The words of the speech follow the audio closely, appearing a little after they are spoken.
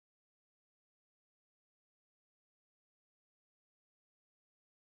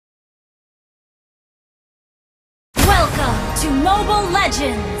to Mobile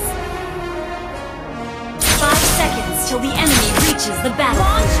Legends! 5 seconds till the enemy reaches the battle.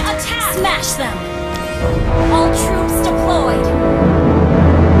 Launch attack! Smash them! All troops deployed!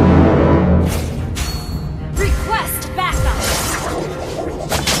 Request backup!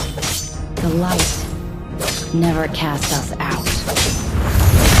 The light never cast us out.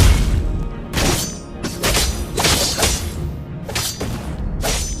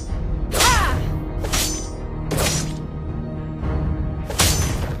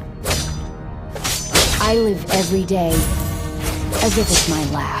 I live every day as if it's my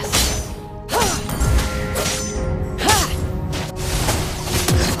last.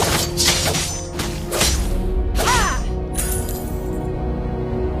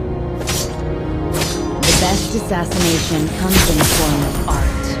 The best assassination comes in the form of art.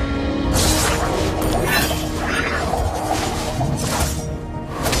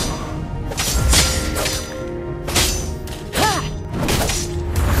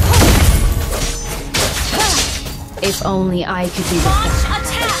 If only I could be the Launch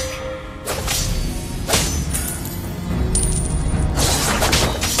attack!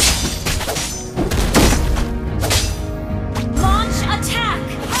 Launch attack!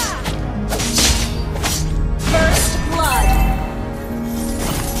 First blood!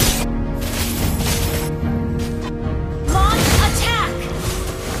 Launch attack!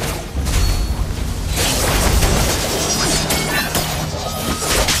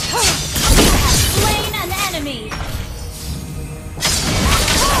 You have slain an enemy!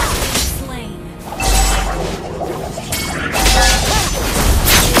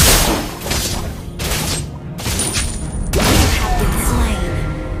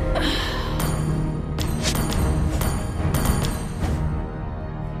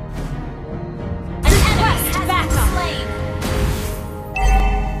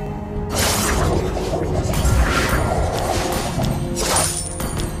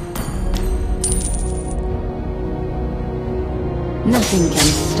 Nothing can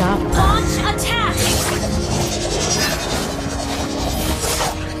stop us. Launch attack!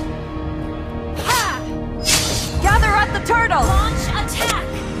 Ha! Gather up the turtle! Launch attack!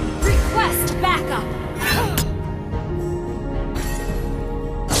 Request backup!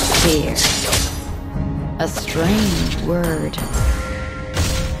 Fear. A strange word.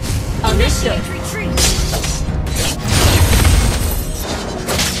 Initiate retreat!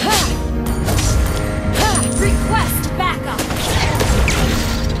 Request backup!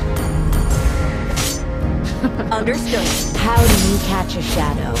 Understood. How do you catch a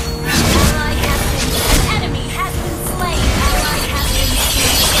shadow? Ally has been... An enemy has been slain. Ally has been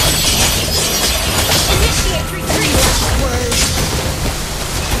slain. Initiate retreat.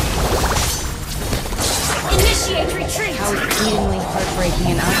 Initiate retreat. How exceedingly heartbreaking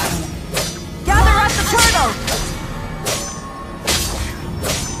an outcome. Gather up the turtle.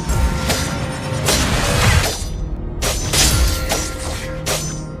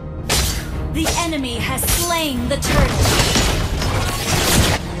 The enemy has slain the turtle.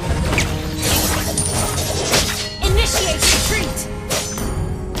 Initiate retreat.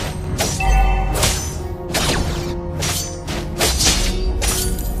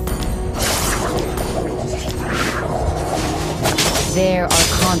 There are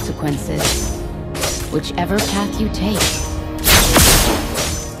consequences, whichever path you take.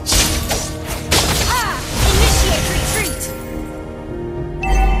 Initiate retreat.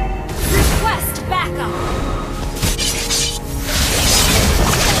 Request backup.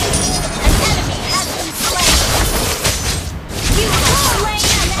 An enemy has been slain. You have slain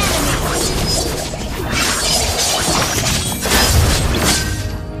an enemy.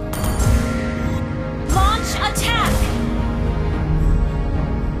 Launch attack.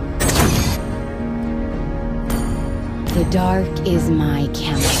 The dark is my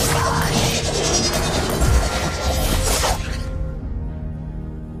camouflage.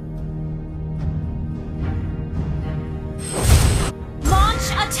 Launch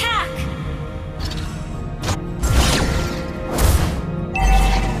attack.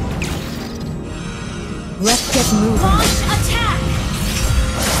 Let's get moving. Launch attack.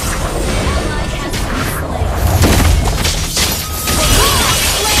 Ally has been slain. You have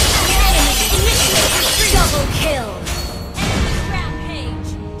slain an enemy. Initiate retreat. Double kill. Enemy rampage.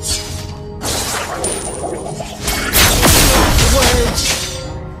 Words.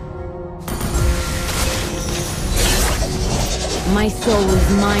 My soul is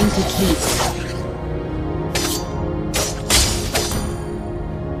mine to keep.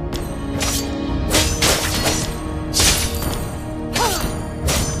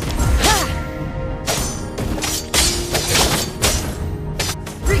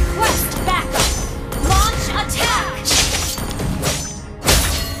 Request backup. Launch attack.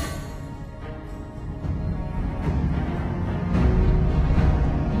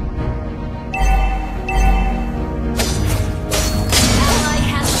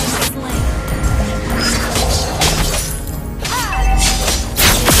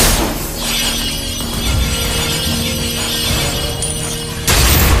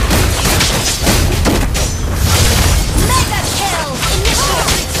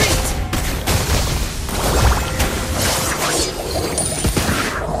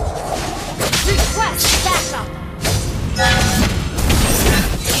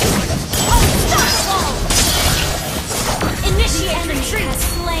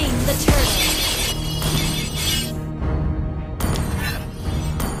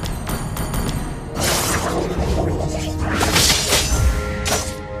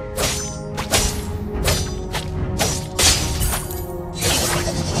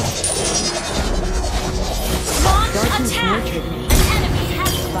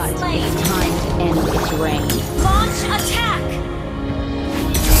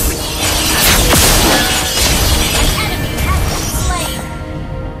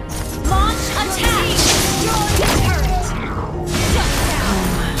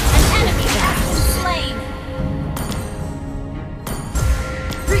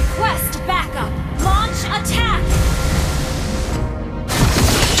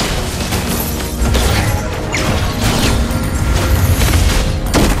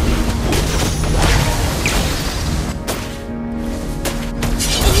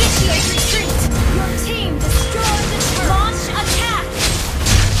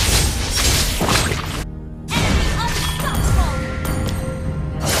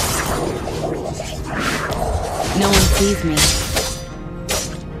 sees me.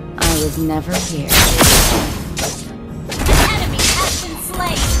 I was never here. An enemy has been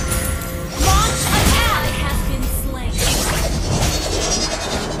slain. Launch attack has been slain.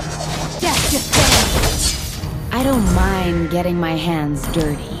 Death defense. I don't mind getting my hands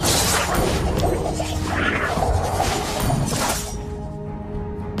dirty.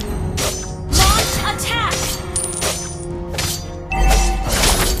 Launch attack.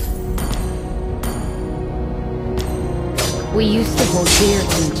 We used to hold dear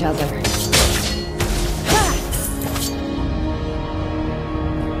to each other.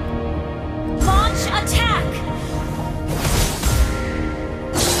 Launch attack.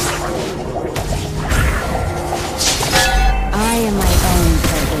 I am my own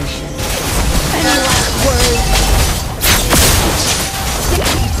salvation. Any last words?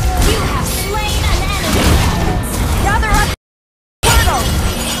 You have slain an enemy. Gather up portal.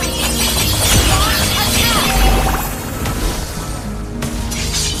 Launch attack.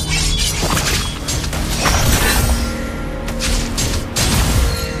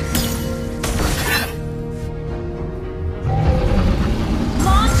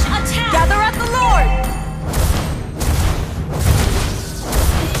 Launch attack. Gather at the Lord.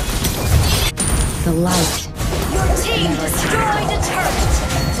 The light. Your team destroyed a turret.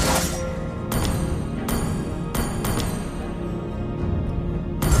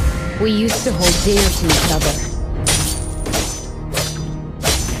 We used to hold dear to each other.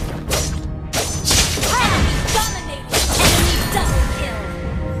 Enemy dominated. Enemy double kill.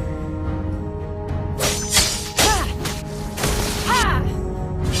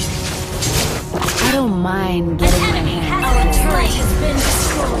 I don't mind An getting my enemy hands has dirty. Our turret has been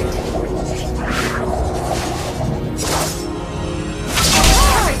destroyed. Our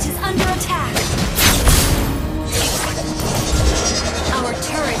turret is under attack. Our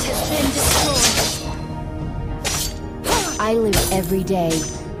turret has been destroyed. I live every day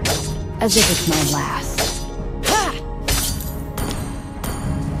as if it's my last.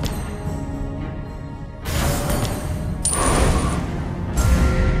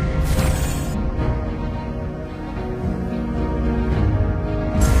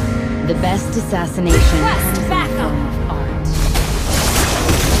 The best assassination Request comes in the backup. form of art.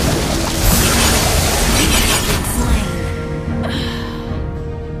 Slain.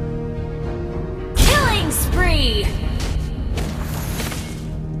 Killing spree.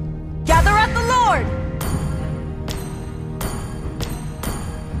 Gather at the Lord.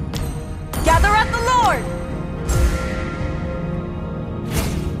 Gather at the Lord.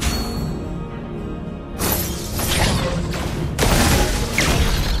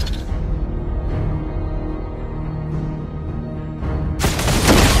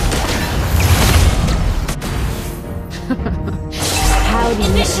 How do you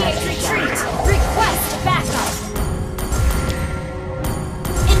Initiate catch retreat. Request backup.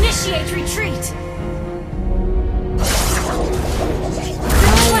 Initiate retreat.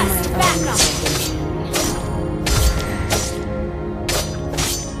 Request backup.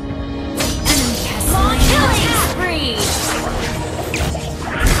 Enemy has long killing spree.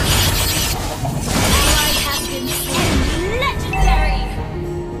 Ally has been slain. Legendary.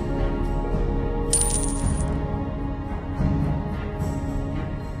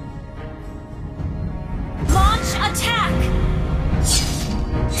 Launch attack!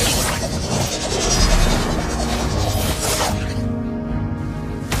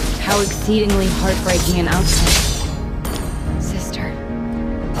 How exceedingly heartbreaking an outcome. Sister.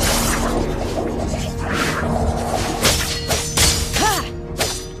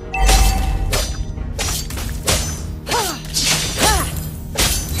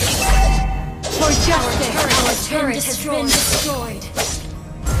 For justice, our turret has been destroyed.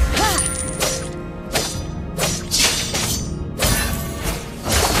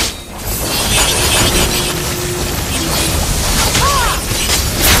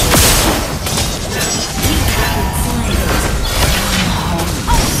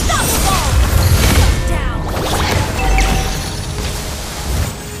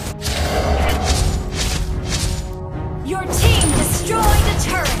 Your team destroyed a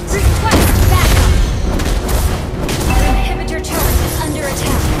turret! Request backup! Our inhibitor turret is under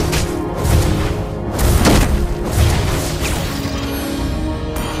attack.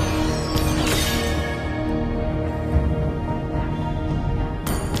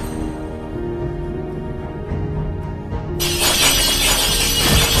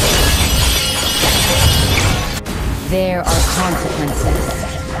 There are consequences,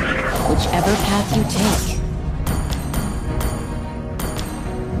 whichever path you take.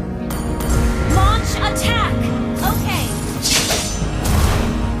 Launch attack! Okay.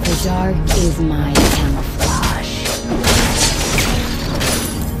 The dark is my camouflage.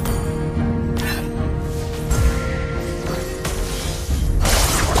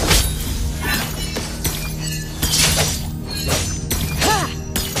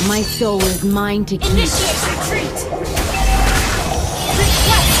 soul is mine to keep. Initiate retreat!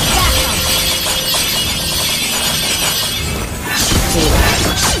 Request backup!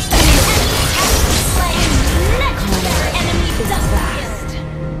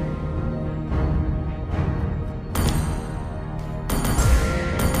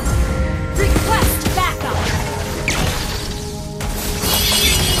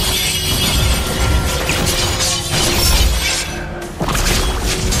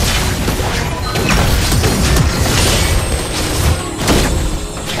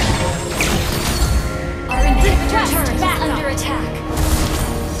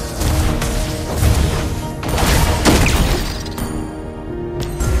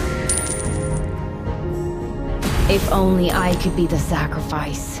 If only I could be the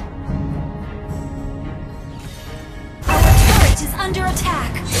sacrifice. Our turret is under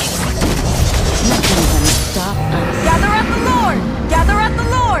attack. Nothing's gonna stop us. Gather at the Lord! Gather at the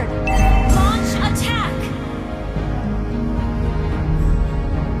Lord! Launch attack!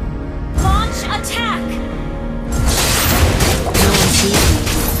 Launch attack! No one sees me.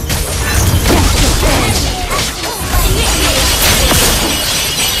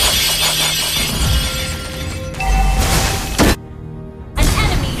 An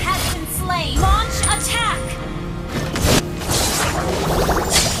enemy has been slain. Launch attack!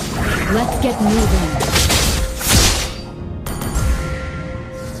 Let's get moving.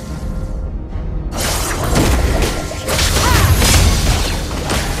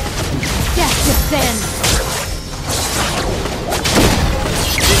 Death descends.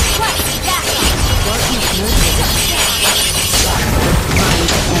 Request backup!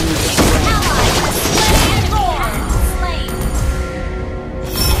 Ally has slain Lord! Slain.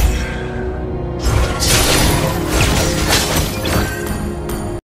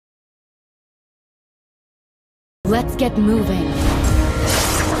 Let's get moving.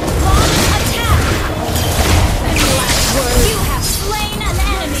 Launch attack! Any last words? You have slain an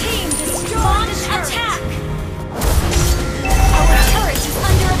enemy! Team destroyed. Launch attack! Our turret is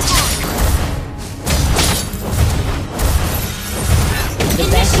under attack!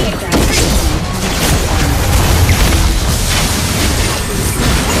 Initiate retreat!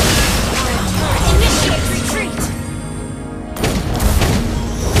 Initiate retreat!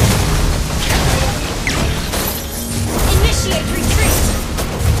 Initiate retreat!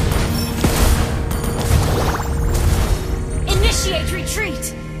 Initiate retreat!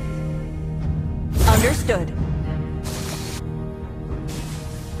 Understood.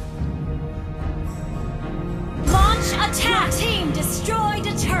 Launch attack! Your team destroyed a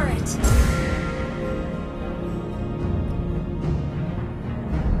turret!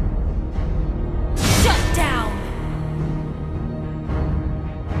 Shut down!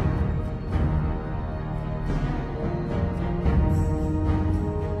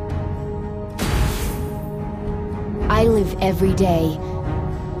 I live every day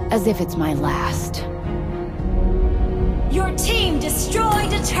as if it's my last. Your team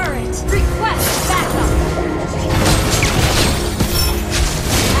destroyed a turret! Request backup!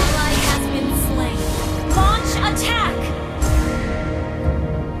 Ally has been slain. Launch attack!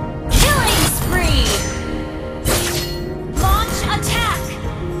 Killing spree! Launch attack!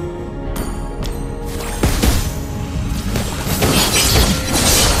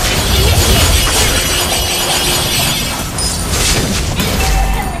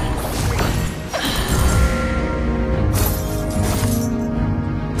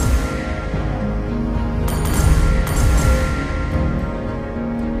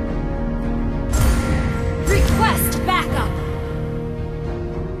 Request backup!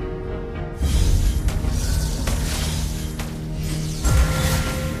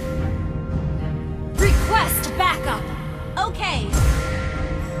 Request backup! Okay.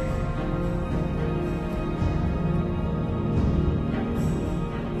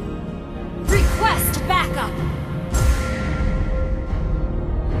 Request backup!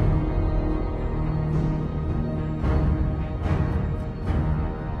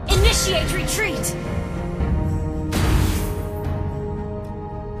 Initiate retreat!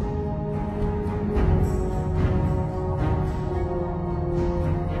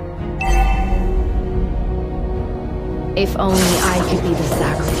 If only I could be the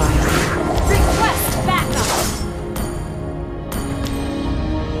sacrifice. Request backup!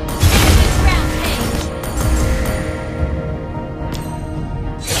 Enemies rampage!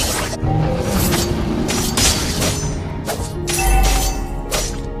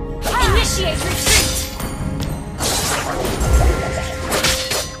 Initiate retreat!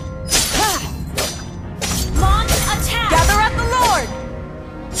 Launch attack! Gather at the Lord!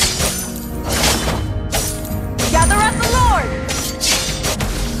 Gather at the Lord!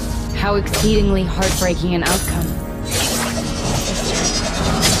 exceedingly heartbreaking an outcome.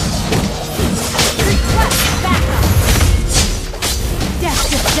 Request backup. Death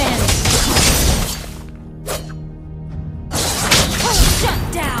descends. Shut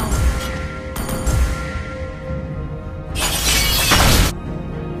down.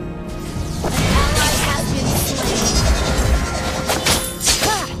 An ally has been slain.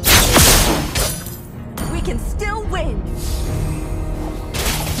 We can still win.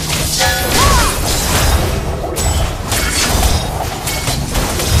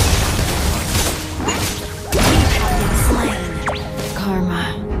 Karma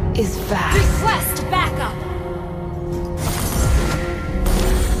is fast. Request